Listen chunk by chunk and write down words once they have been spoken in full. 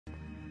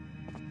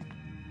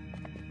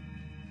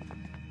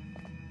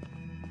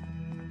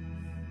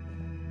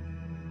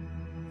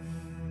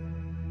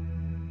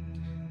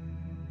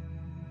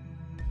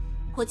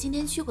我今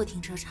天去过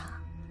停车场，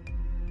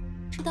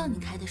知道你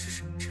开的是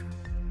什么车。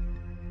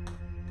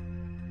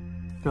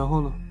然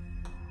后呢？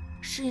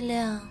是一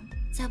辆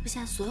载不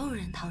下所有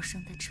人逃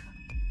生的车。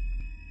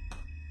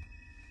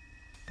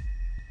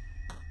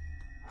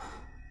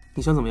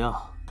你想怎么样？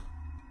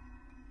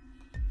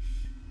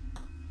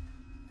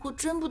我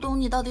真不懂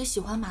你到底喜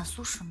欢马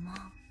苏什么？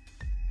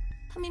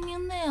他明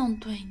明那样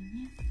对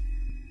你。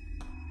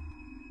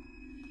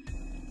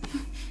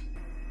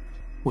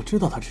我知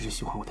道他只是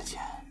喜欢我的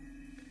钱，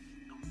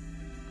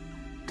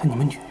但你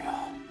们女人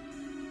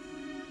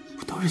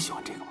不都是喜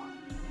欢这个吗？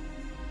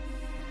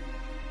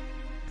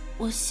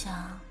我想，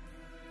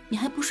你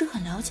还不是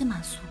很了解马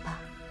苏吧？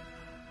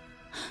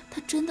他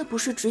真的不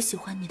是只喜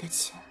欢你的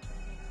钱，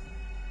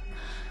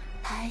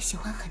他还喜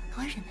欢很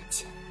多人的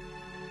钱。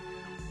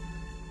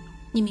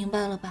你明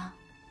白了吧？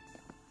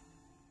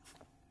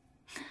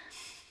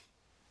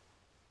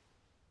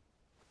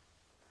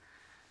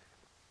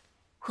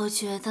我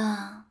觉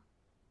得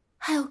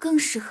还有更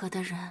适合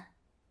的人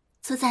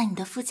坐在你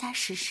的副驾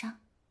驶上。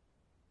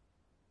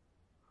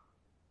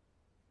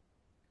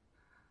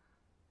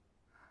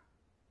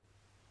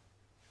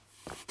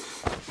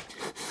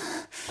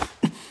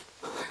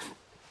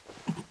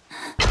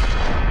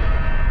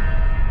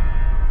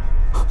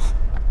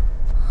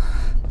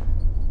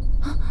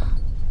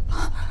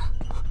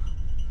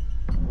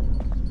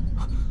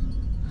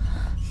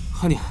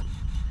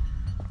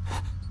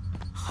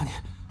哈尼，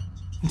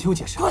你听我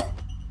解释。滚！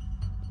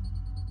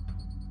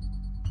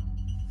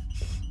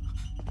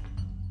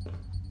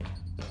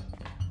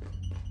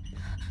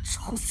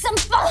臭三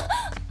八！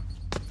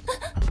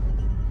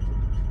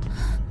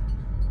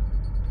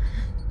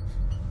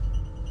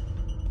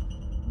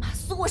马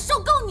苏，我受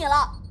够你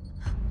了！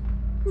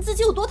你自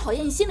己有多讨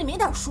厌，你心里没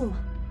点数吗？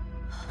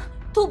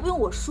都不用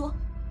我说，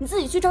你自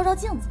己去照照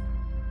镜子，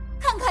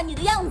看看你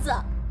的样子。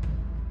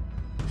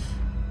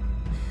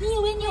你以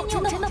为你有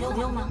真的朋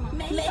友吗？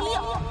没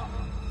有。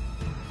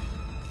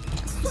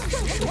算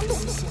什么东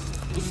西？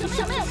你什么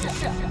也不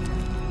是，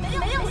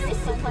没有人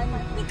喜欢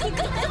你，你根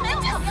本就没有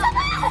朋友。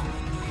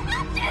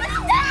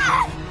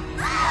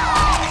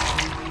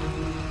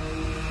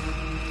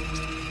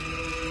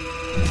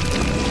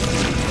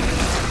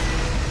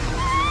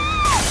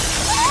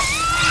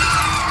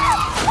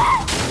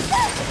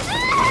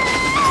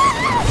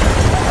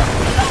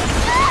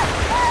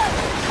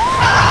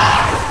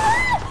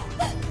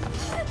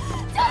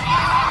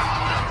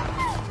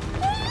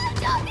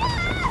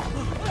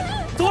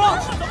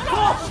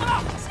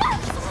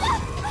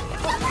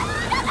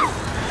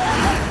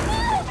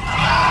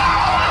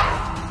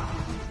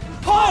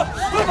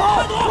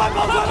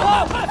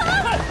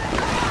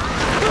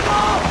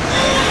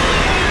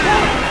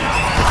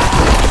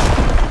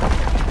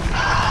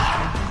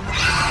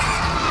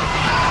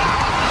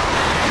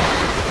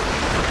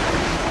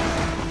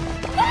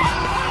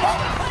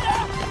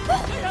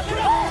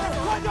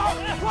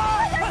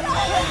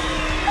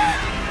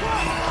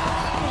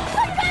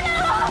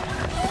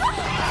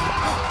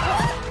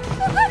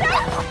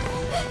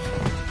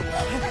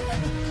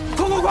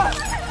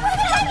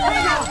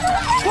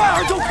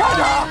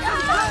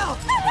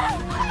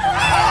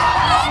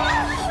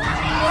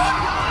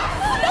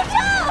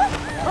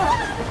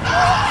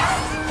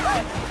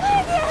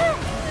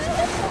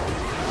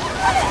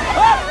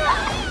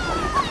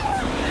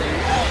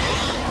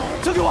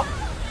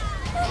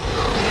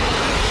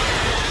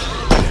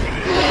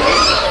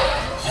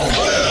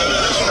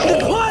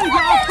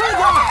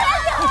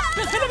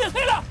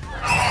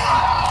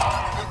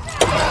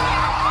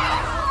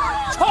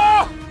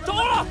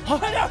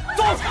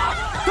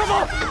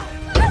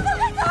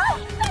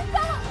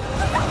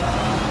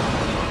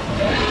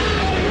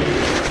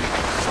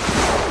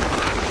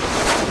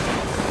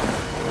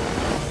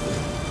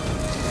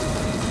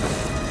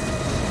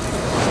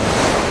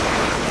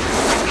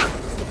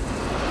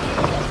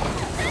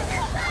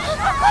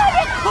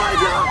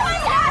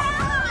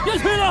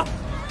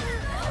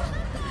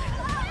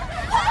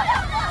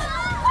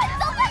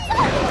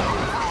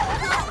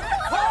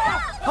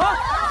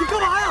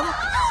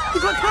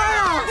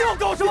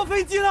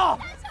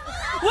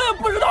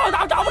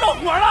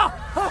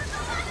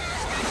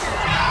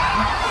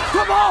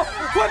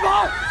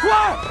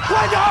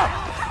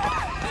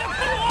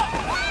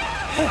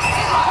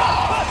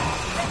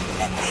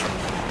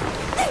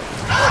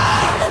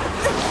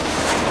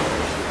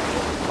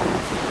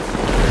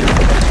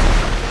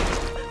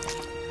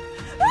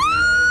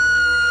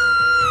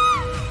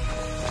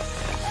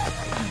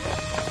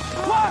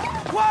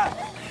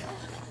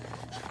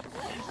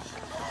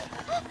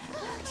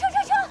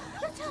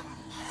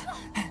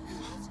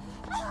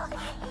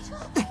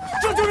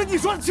你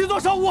说的轻装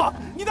上路，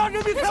你拿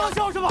人命开玩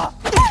笑是吧？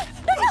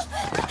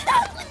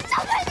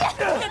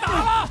别打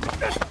了！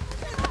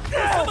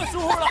什么时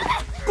候了？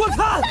滚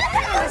开！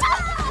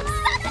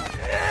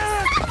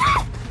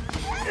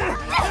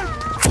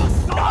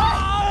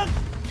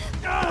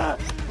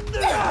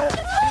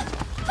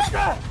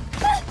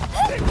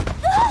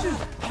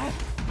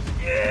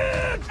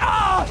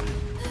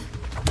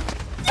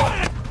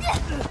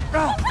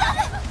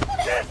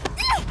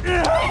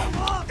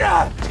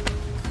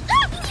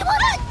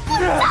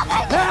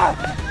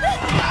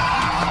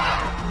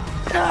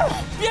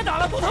别打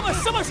了，都他妈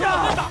什么时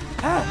候分的？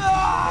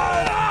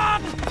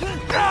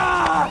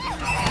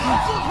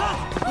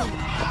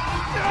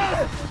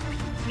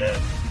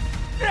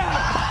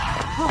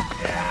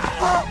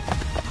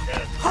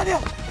阿弟，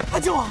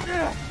救我！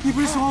你不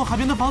是说我海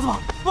边的房子吗？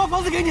我把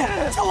房子给你，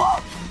救我！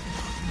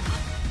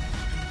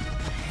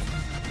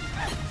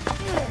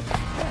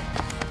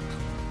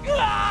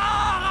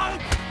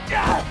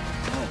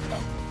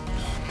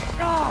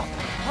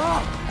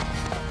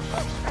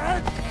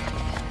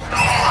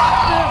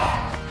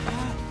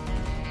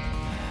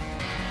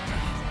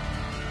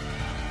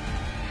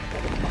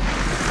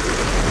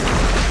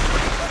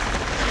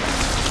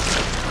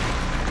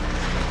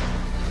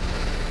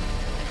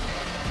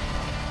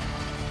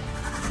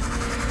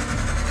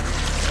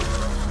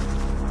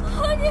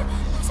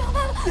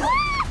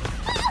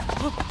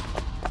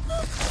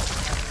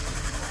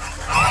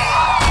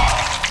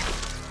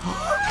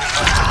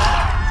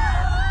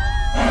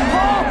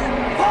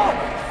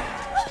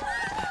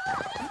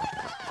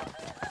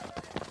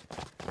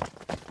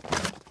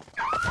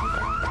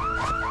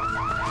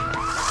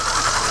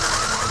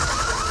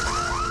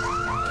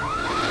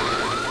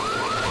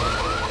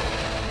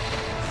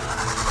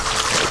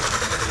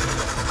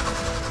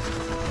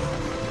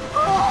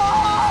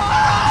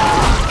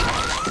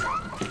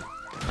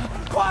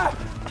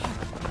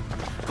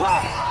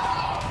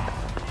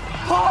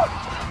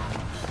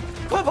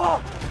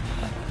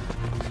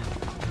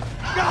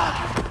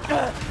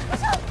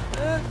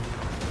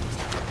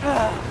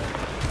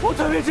我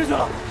腿没知觉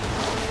了，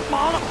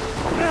麻了。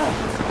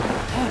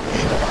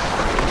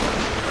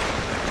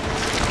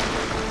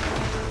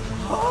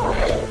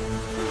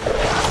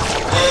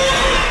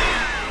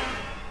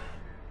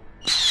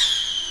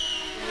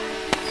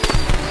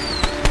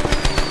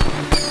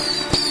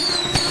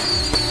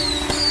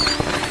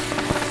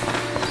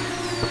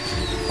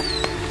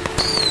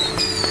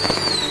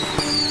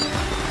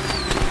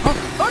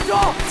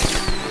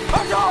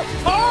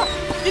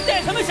你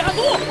带什么下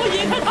毒？我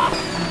引开他！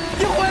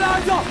你回来，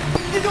二舅，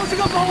你就是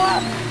个保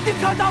安，你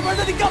看大门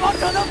的，你干嘛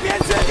扯上边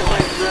去？你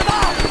会死的！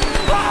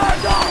二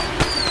舅，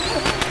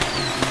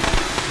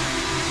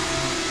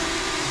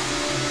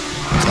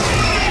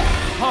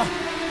好，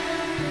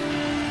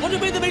我这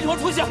辈子没什么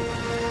出息，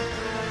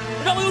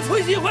让我有出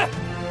息一回，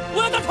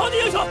我要当超级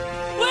英雄，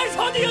我要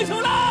超级英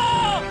雄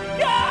了！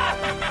呀！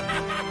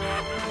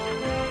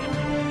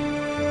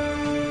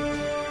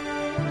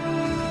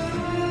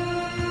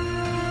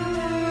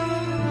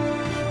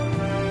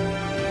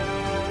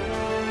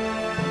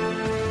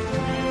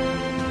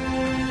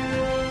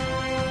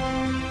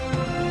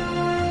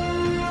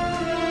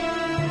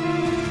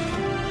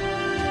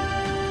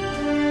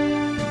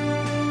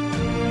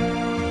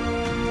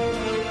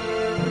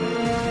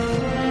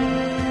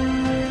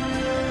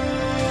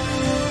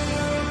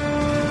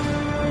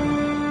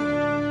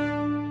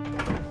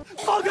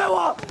放开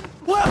我！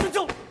我要去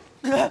救。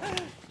刘超，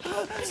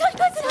你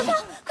快起来！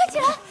快起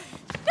来！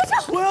刘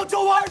超，我要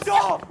救我二舅，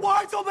我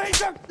二舅没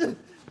事。你救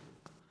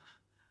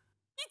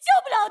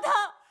不了他，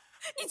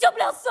你救不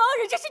了所有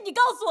人，这是你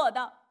告诉我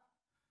的。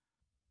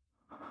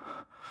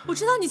我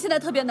知道你现在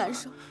特别难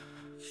受，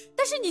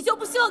但是你就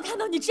不希望看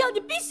到你这样，你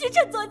必须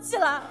振作起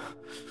来。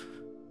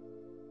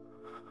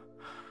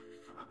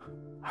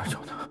二舅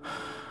呢？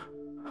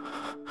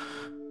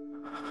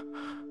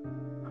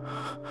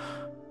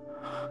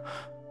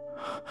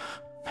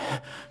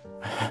没。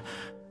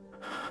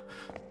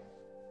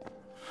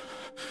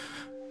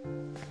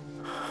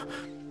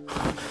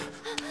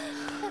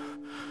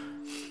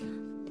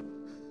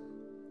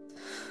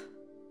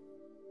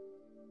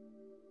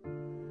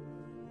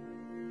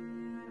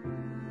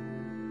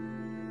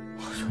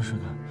我就是个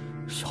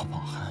小保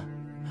安，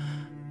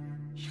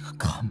一个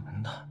看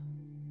门的，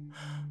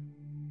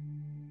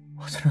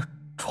我在这儿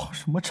装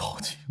什么超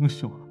级英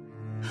雄啊？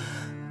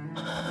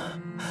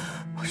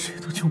我谁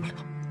都救不了。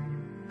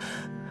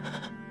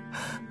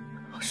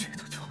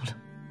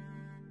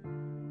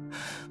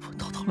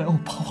后来我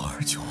把我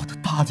二舅我都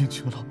搭进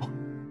去了，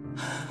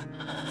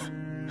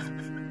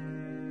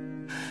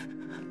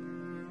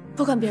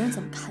不管别人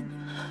怎么看你，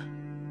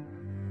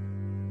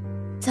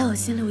在我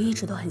心里我一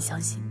直都很相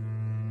信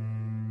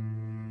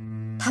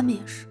你，他们也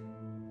是。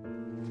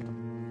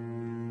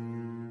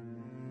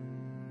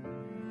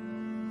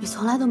你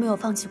从来都没有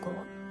放弃过我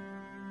们，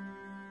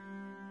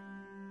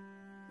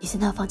你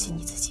现在要放弃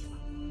你自己吗？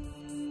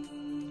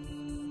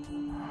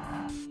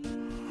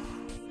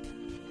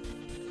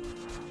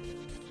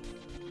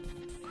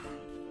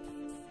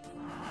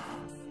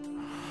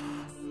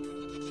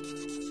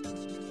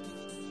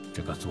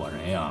这个做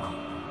人呀，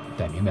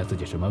得明白自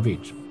己什么位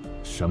置，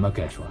什么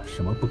该说，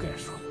什么不该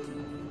说。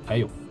还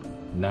有，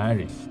男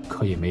人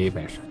可以没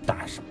本事，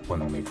但是不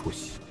能没出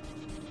息。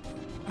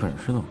本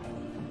事呢，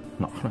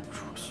哪来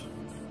出息？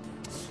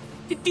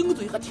你顶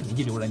嘴还挺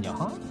一流了你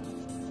哈！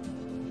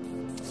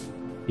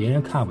别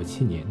人看不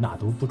起你那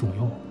都不重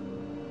要，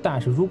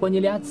但是如果你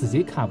连自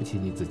己看不起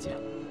你自己，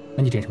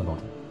那你真成道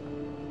了。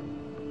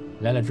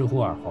来了之后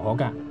啊，好好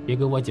干，别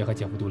给我姐和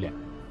姐夫丢脸。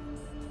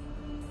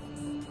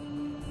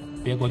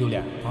别给我丢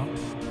脸啊！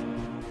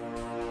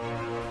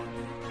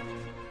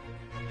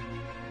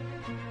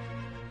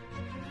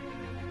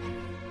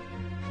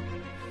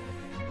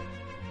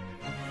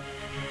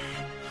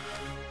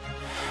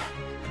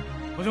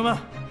同学们，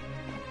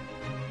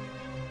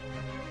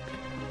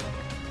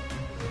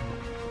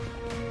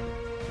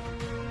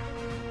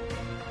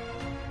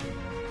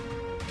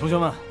同学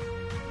们，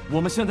我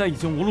们现在已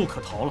经无路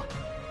可逃了，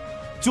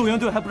救援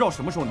队还不知道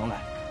什么时候能来。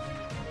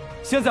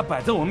现在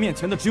摆在我们面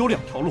前的只有2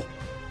条路。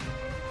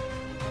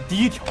第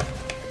一条，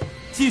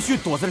继续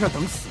躲在这儿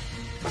等死；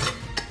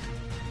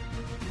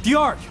第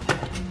二条，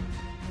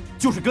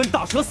就是跟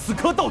大蛇死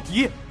磕到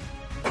底。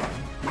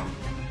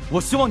我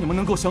希望你们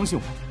能够相信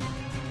我，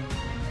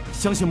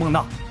相信梦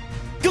娜，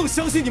更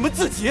相信你们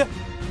自己。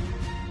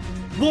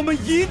我们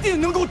一定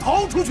能够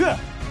逃出去，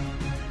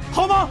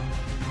好吗？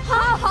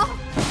好。